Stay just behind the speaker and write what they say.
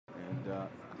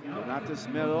Donatas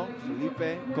Melo,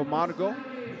 Felipe Camargo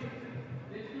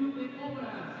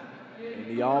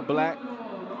in the all black.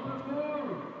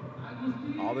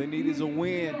 All they need is a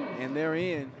win, and they're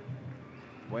in.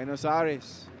 Buenos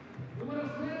Aires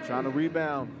trying to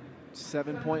rebound.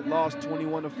 7-point loss,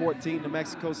 21-14 to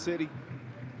Mexico City.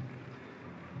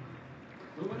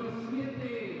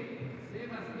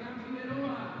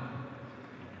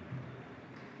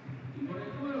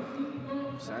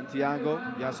 Santiago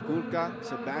Yasculca,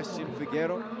 Sebastian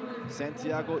Figuero,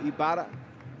 Santiago Ibarra,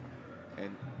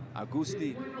 and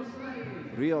Agusti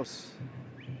Rios.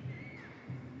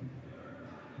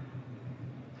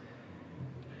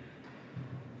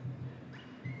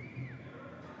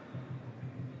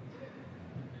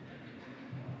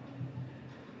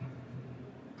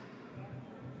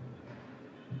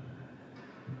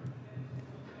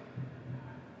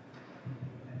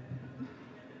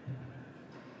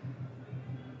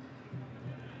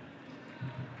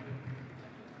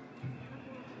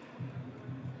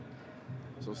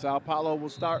 So Sao Paulo will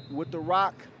start with the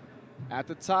rock at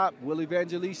the top. Will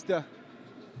Evangelista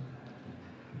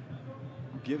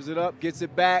gives it up, gets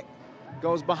it back,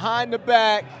 goes behind the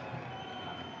back,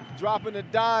 dropping a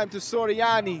dime to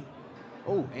Soriani.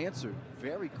 Oh, answered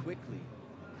very quickly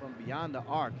from beyond the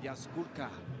arc. Yasculca,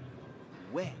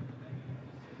 wet.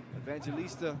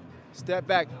 Evangelista, step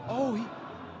back. Oh,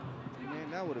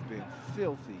 man, that would have been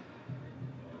filthy.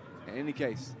 In any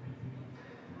case,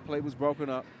 play was broken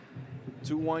up.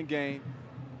 2-1 game.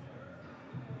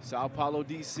 Sao Paulo,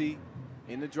 DC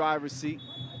in the driver's seat.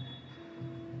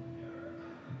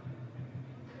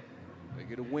 They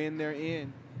get a win, they're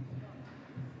in.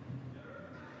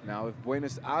 Now, if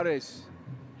Buenos Aires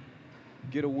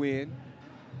get a win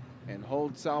and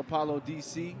hold Sao Paulo,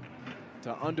 DC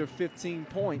to under 15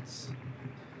 points,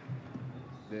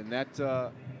 then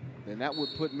that would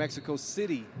put Mexico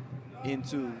City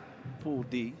into Pool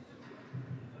D.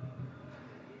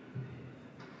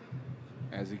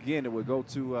 As again, it would go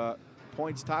to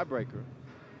points tiebreaker.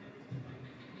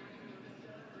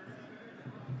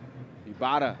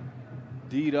 Ibarra,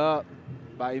 D'd up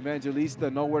by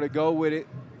Evangelista, nowhere to go with it.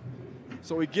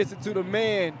 So he gets it to the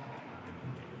man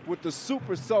with the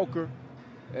super soaker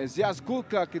as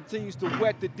Yasculca continues to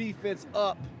wet the defense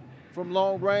up from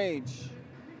long range.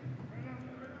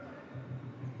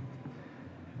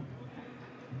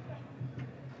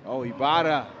 Oh,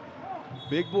 Ibarra,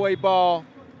 big boy ball.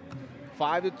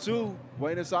 5-2,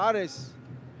 Buenos Aires.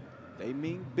 They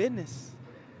mean business.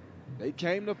 They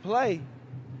came to play.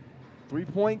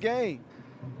 3-point game.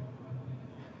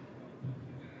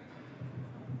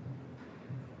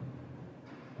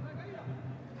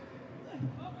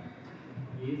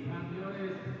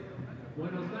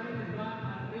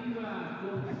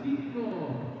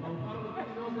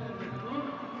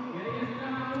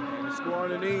 Score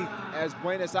underneath as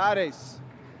Buenos Aires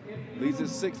leads at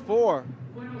 6-4.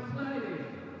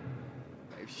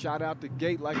 Shot out the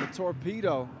gate like a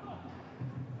torpedo.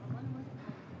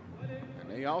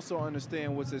 And they also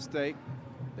understand what's at stake.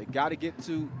 They got to get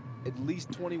to at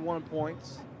least 21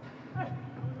 points.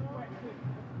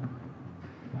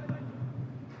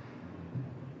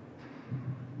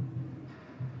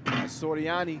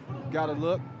 Soriani got a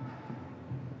look.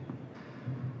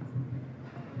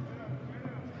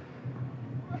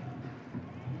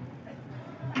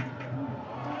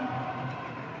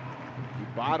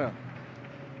 Ibarra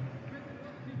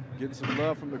getting some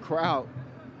love from the crowd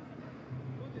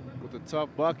with a tough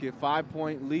bucket.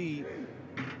 5-point lead.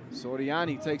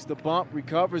 Soriani takes the bump,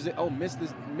 recovers it. Oh, missed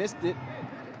it,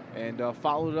 and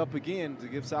followed it up again to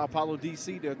give Sao Paulo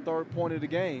DC their 3rd point of the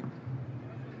game.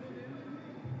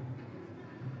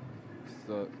 It's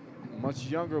the much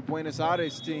younger Buenos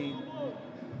Aires team,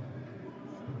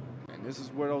 and this is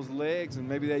where those legs and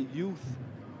maybe that youth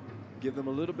give them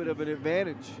a little bit of an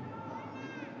advantage,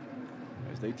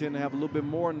 as they tend to have a little bit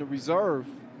more in the reserve.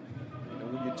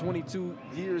 And when you're 22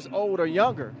 years old or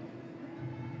younger.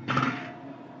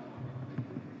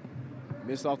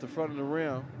 Missed off the front of the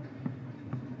rim.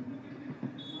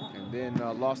 And then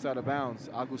lost out of bounds.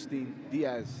 Agustin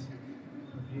Diaz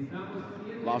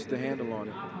lost the handle on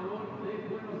it.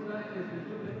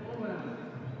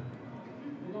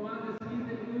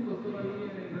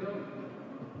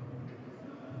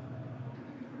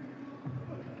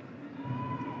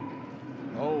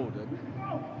 Oh, the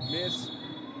miss,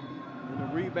 and the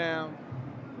rebound,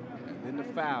 and then the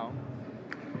foul.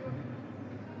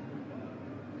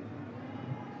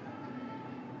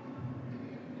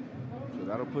 So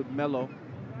that'll put Melo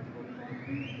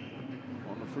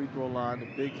on the free throw line, the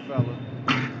big fella.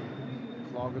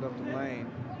 Clog it up the lane,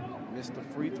 missed the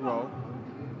free throw.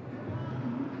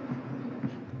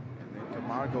 And then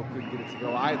Margo couldn't get it to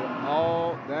go either.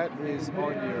 Oh, that is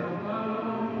on your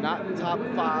not top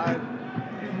 5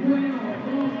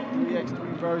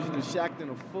 3x3 version of Shacked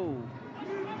and a Fool.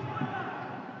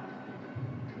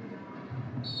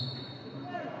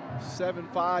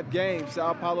 7-5 game,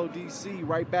 Sao Paulo, DC,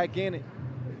 right back in it.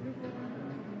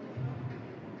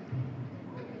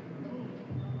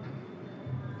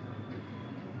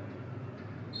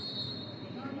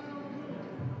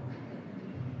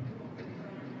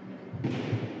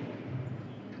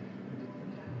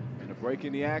 And a break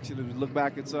in the action as we look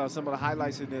back at some of the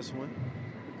highlights in this one.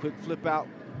 A quick flip out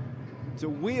to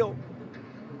Will.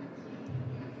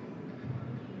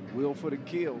 Will for the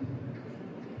kill.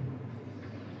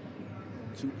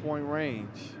 2-point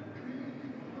range.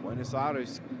 Buenos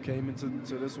Aires came into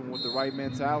this one with the right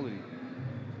mentality.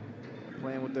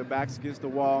 Playing with their backs against the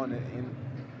wall, and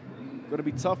going to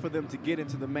be tough for them to get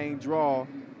into the main draw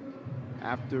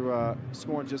after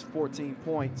scoring just 14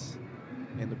 points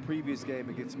in the previous game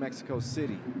against Mexico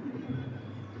City.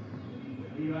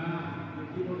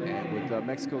 And with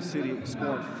Mexico City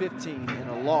scoring 15 in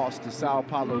a loss to Sao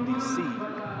Paulo, DC,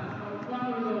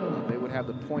 they would have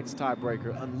the points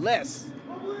tiebreaker unless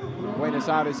Buenos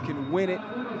Aires can win it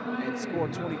and score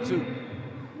 22.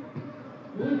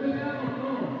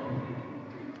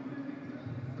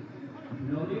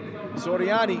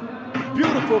 Soriani,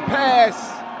 beautiful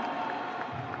pass.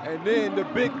 And then the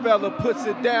big fella puts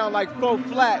it down like 4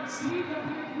 flats.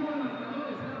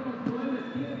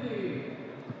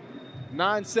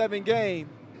 9-7 game.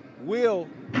 Will,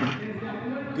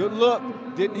 good look,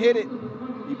 didn't hit it.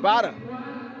 Ibarra,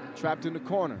 trapped in the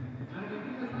corner.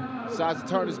 Decides to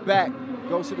turn his back,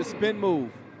 goes to the spin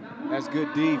move. That's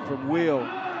good D from Will,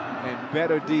 and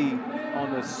better D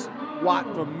on the swat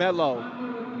from Melo.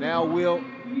 Now Will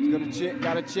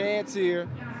got a chance here.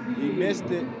 He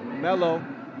missed it. Melo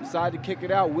decided to kick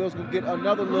it out. Will's gonna get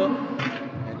another look,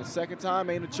 and the second time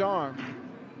ain't a charm.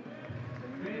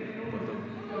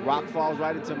 The rock falls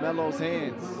right into Melo's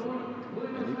hands,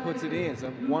 and he puts it in. It's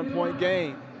a 1-point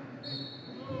game.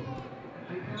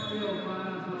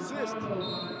 Assist.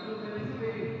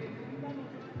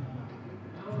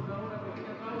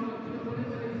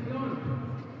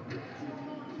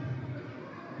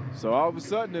 So all of a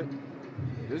sudden,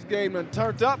 this game done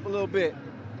turned up a little bit.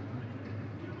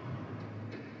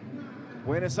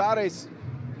 Buenos Aires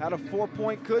had a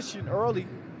 4-point cushion early,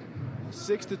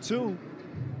 6-2.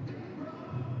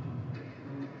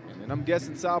 And then I'm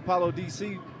guessing Sao Paulo,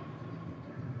 DC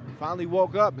finally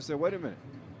woke up and said, wait a minute,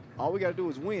 all we got to do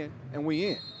is win, and we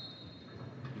in.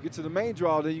 You get to the main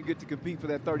draw, then you get to compete for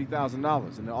that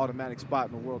 $30,000 and the automatic spot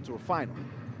in the World Tour Final.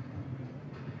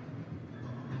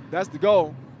 That's the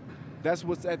goal. That's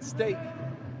what's at stake.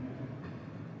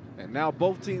 And now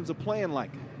both teams are playing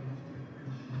like it.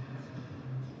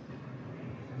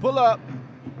 Pull up.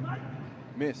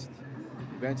 Missed.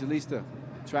 Evangelista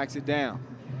tracks it down.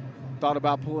 Thought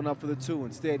about pulling up for the 2.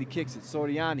 Instead, he kicks it.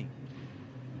 Soriani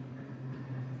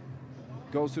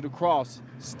goes to the cross.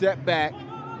 Step back.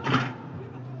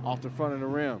 Off the front of the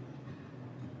rim.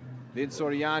 Then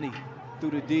Soriani through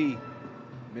the D.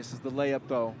 Misses the layup,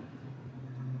 though.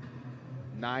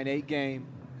 9-8 game.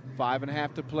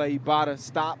 5.5 to play. Ibarra,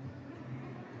 stop.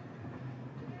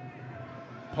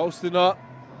 Posting up.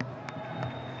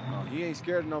 Oh, he ain't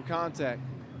scared of no contact.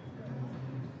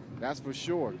 That's for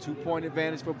sure. 2-point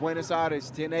advantage for Buenos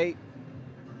Aires. 10-8.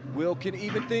 Will can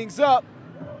even things up.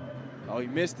 Oh, he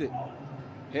missed it.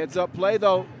 Heads up play,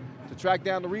 though, to track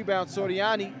down the rebound.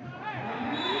 Soriani.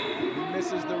 He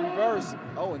misses the reverse.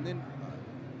 Oh, and then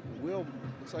Will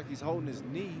looks like he's holding his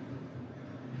knee.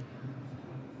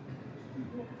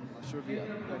 Not sure if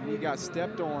that knee got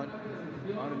stepped on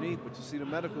underneath, but you see the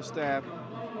medical staff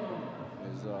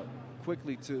is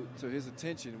quickly to his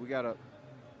attention. We got a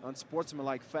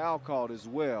unsportsmanlike foul called as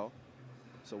well.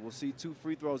 So we'll see 2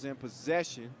 free throws in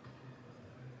possession.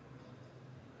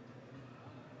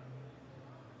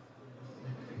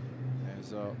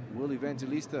 As Will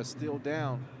Evangelista is still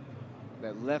down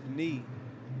that left knee.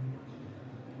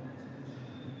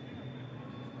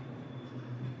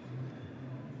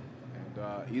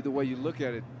 And either way you look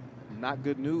at it, not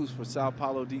good news for Sao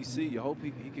Paulo, DC. You hope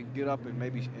he can get up and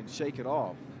maybe shake it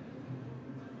off.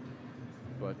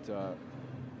 But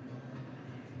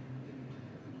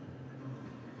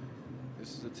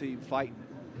this is a team fighting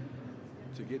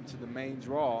to get into the main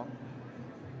draw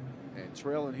and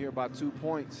trailing here by 2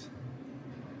 points.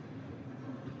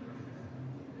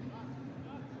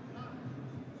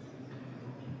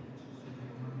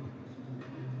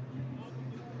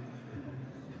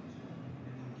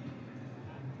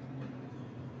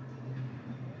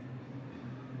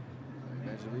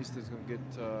 Evangelista is going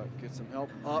to get some help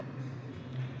up.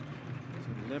 He's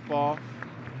going to limp off.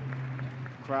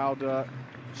 Crowd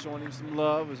showing him some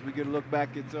love as we get a look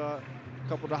back at a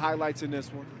couple of the highlights in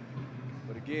this one.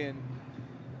 But again,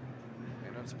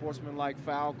 an unsportsmanlike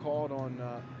foul called on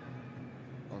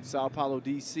Sao Paolo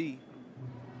DC.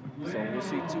 So we'll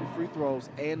see 2 free throws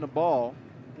and the ball.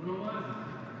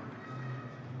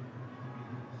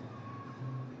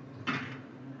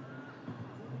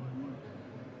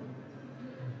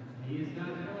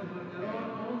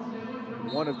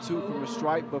 One of 2 from the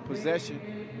stripe, but possession.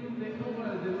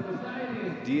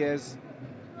 Diaz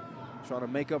trying to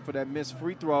make up for that missed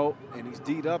free throw, and he's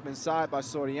D'd up inside by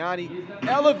Soriani.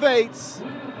 Elevates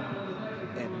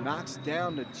and knocks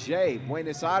down the J.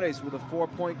 Buenos Aires with a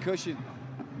 4-point cushion.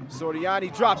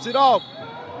 Soriani drops it off.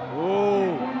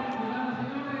 Oh,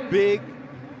 big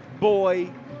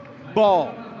boy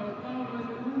ball.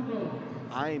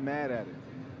 I ain't mad at it.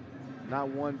 Not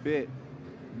one bit.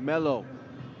 Melo.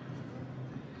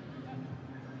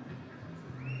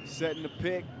 Setting the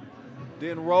pick,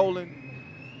 then rolling.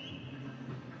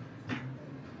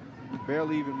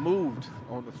 Barely even moved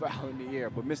on the foul in the air,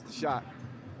 but missed the shot.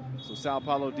 So Sao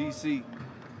Paolo DC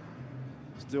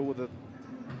still with a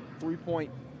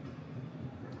 3-point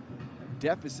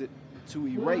deficit to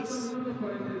erase.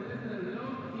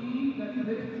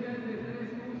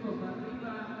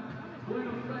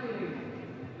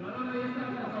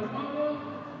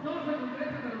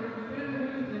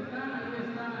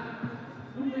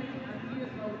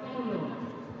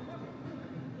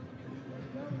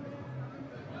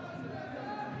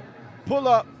 Pull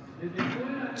up,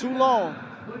 too long.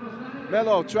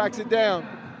 Melo tracks it down.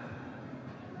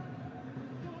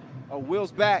 Oh,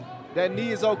 Will's back. That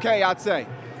knee is okay, I'd say.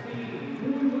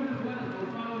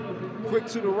 Quick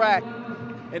to the rack,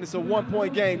 and it's a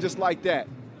 1-point game just like that.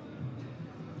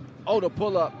 Oh, the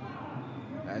pull up.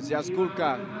 As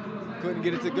Jaskulka couldn't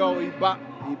get it to go.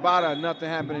 Ibarra, nothing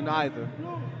happening either.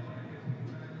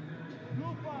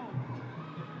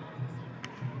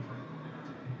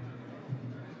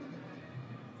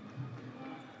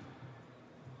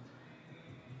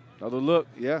 Another look,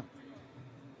 yeah.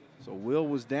 So Will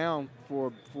was down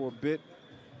for a bit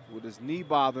with his knee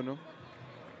bothering him.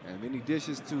 And then he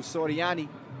dishes to Soriani.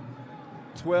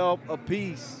 12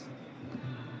 apiece.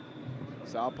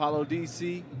 Sao Paolo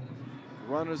DC,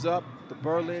 runners up, the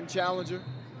Berlin challenger.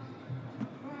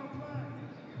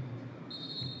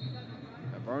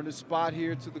 Have earned a spot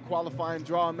here to the qualifying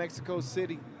draw in Mexico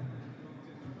City.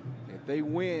 If they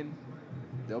win,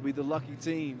 they'll be the lucky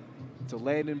team to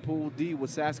land in Pool D with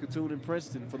Saskatoon and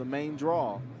Princeton for the main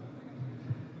draw.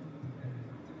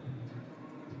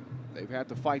 They've had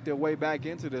to fight their way back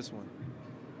into this one,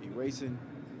 erasing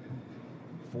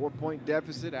 4-point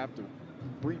deficit after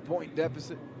 3-point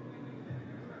deficit.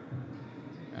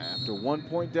 After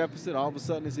 1-point deficit, all of a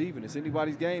sudden it's even. It's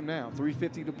anybody's game now.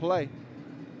 3:50 to play.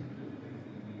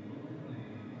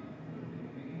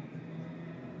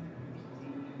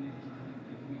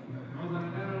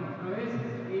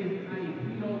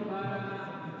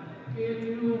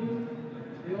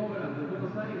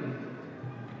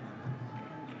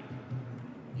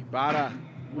 Ibarra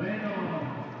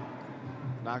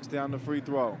knocks down the free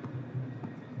throw.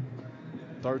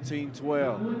 13-12.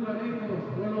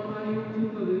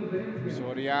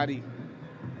 Soriani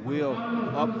will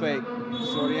up fake.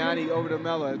 Soriani over to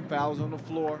Melo. Fouls on the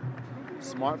floor.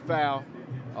 Smart foul.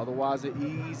 Otherwise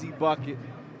an easy bucket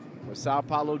for Sao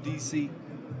Paolo DC.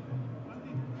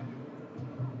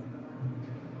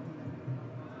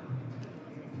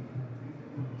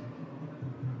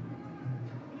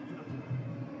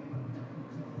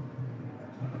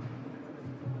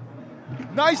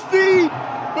 Nice feed,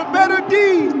 but better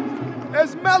D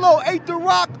as Melo ate the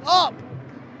rock up.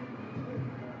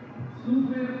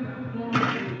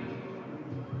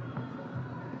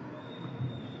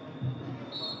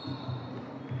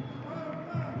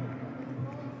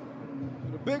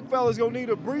 The big fella's gonna need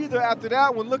a breather after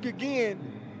that one. Look again.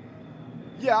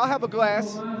 Yeah, I'll have a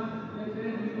glass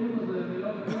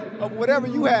of whatever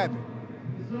you have.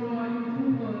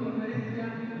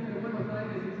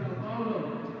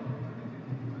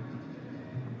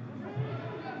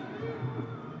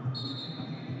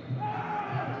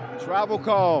 Travel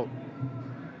call.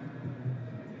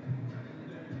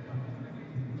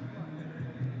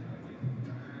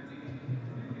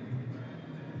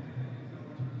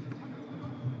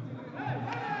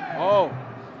 Oh,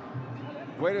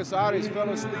 Buenos Aires fell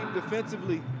asleep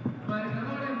defensively.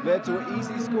 Led to an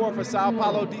easy score for Sao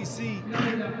Paolo DC.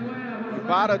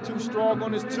 Ibarra too strong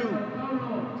on his 2.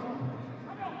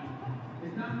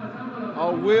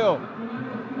 Oh, Will,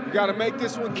 you got to make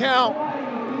this one count.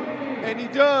 And he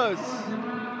does.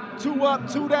 2 up,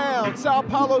 2 down. Sao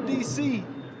Paulo, DC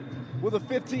with a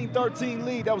 15-13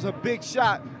 lead. That was a big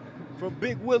shot from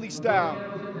Big Willie style.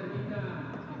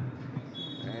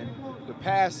 And the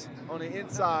pass on the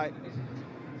inside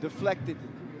deflected.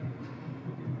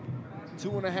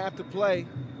 2.5 to play.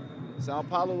 Sao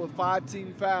Paulo with 5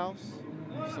 team fouls.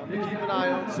 Something to keep an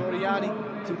eye on.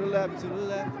 Soriani to the left,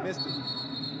 missed it.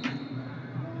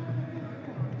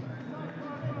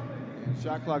 And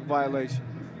shot clock violation.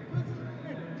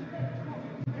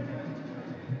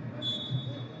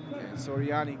 And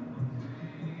Soriani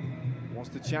wants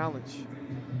to challenge.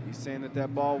 He's saying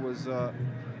that ball was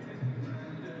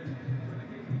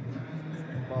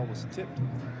tipped.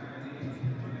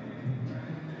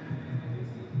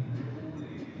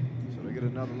 So they get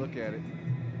another look at it.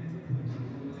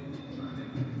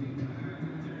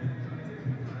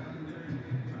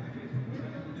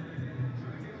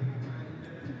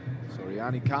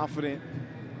 Soriani confident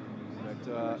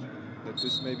that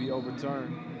this may be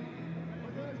overturned.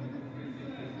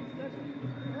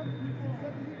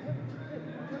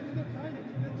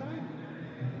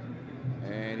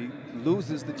 And he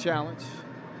loses the challenge.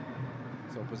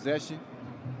 So possession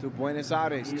to Buenos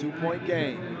Aires, 2-point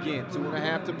game. Again,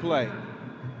 2.5 to play.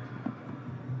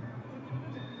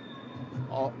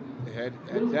 Oh, had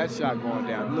that shot going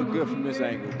down. It looked good from this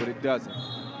angle, but it doesn't.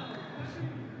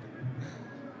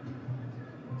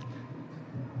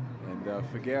 And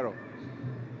Figueroa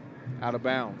out of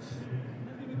bounds.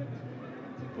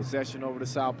 Possession over to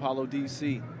Sao Paulo,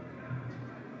 DC.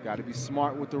 Got to be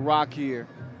smart with the rock here.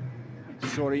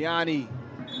 Soriani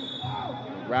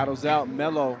rattles out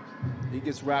Melo. He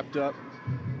gets wrapped up.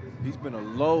 He's been a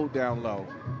load down low.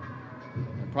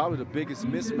 And probably the biggest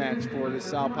mismatch for this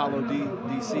Sao Paulo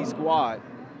DC squad.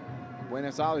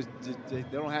 Buenos Aires, they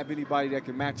don't have anybody that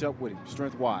can match up with him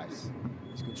strength-wise.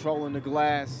 He's controlling the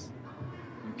glass.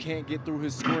 You can't get through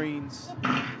his screens,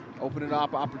 opening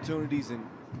up opportunities, and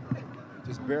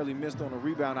just barely missed on a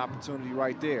rebound opportunity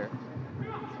right there.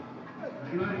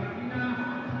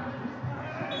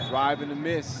 Drive and a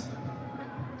miss.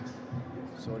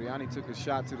 Soriani took a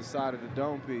shot to the side of the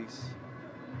dome piece.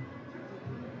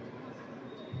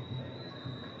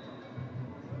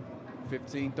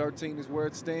 (15-13) is where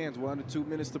it stands. We're under 2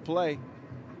 minutes to play.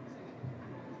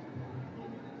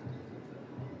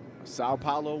 A Sao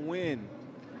Paulo win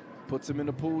puts him in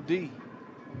the Pool D.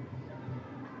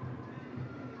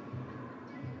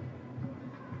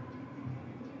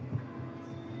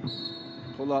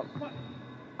 Pull up.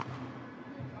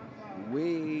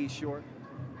 Way short.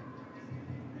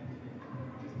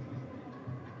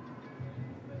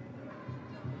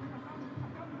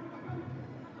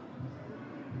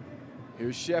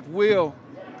 Here's Chef Will,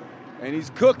 and he's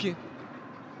cooking.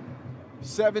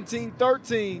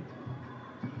 17-13.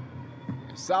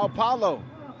 Sao Paulo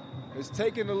is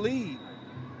taking the lead.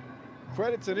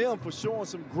 Credit to them for showing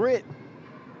some grit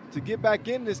to get back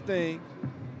in this thing.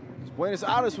 Buenos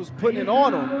Aires was putting it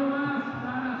on them.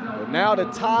 But now the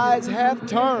tides have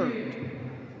turned.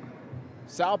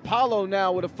 Sao Paulo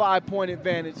now with a 5-point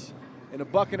advantage and a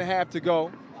 $1.5 to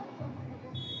go.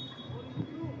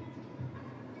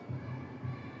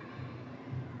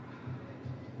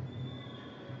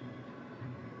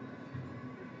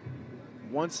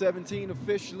 .117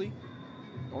 officially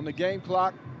on the game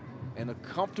clock, and a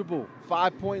comfortable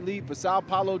 5-point lead for Sao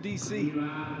Paulo, DC.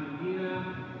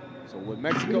 So with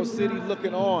Mexico City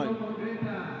looking on,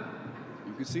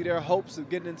 you can see their hopes of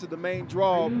getting into the main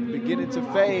draw beginning to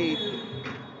fade.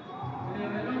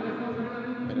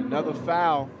 And another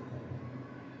foul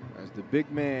as the big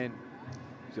man,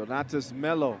 Jonatas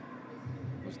Melo,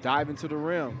 was diving to the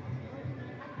rim.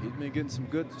 He's been getting some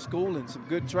good schooling, some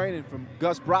good training from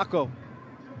Gus Bracco.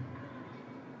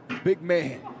 Big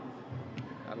man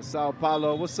out of Sao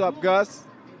Paulo. What's up, Gus?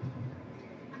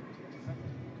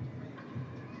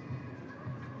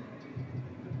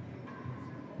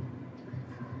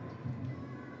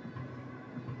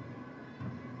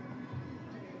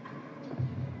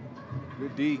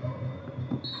 Good D.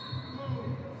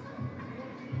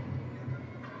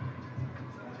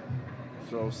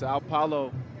 So Sao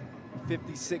Paulo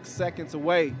 56 seconds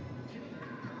away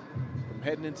from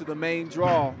heading into the main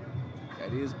draw.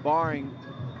 That is barring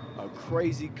a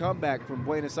crazy comeback from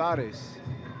Buenos Aires.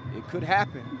 It could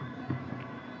happen.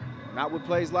 Not with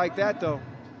plays like that, though.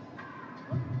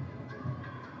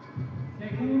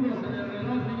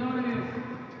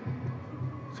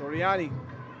 Soriani,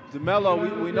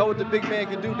 DeMelo, we know what the big man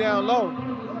can do down low.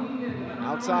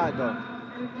 Outside, though.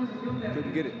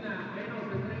 Couldn't get it.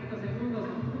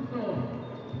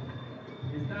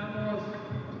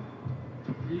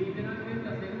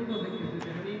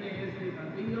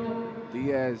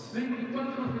 as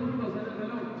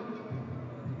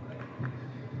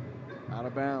out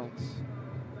of bounds.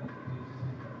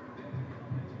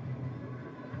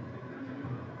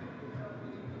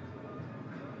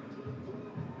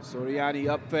 Soriani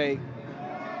up fake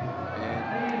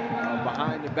and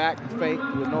behind the back fake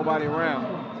with nobody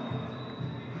around.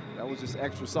 That was just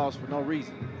extra sauce for no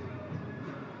reason.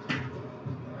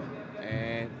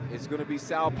 And it's going to be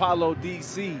Sao Paolo,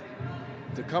 DC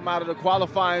to come out of the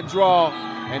qualifying draw,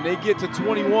 and they get to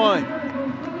 21.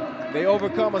 They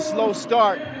overcome a slow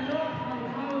start.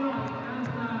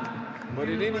 But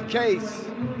in any case,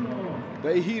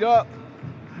 they heat up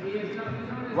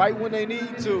right when they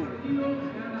need to.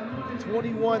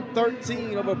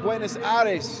 21-13 over Buenos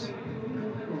Aires.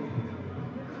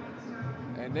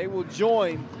 And they will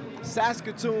join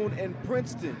Saskatoon and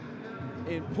Princeton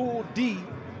in Pool D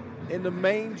in the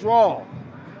main draw,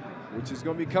 which is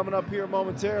going to be coming up here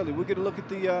momentarily. We'll get a look at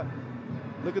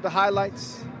the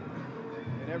highlights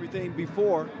and everything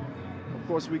before, of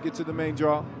course, we get to the main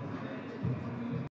draw.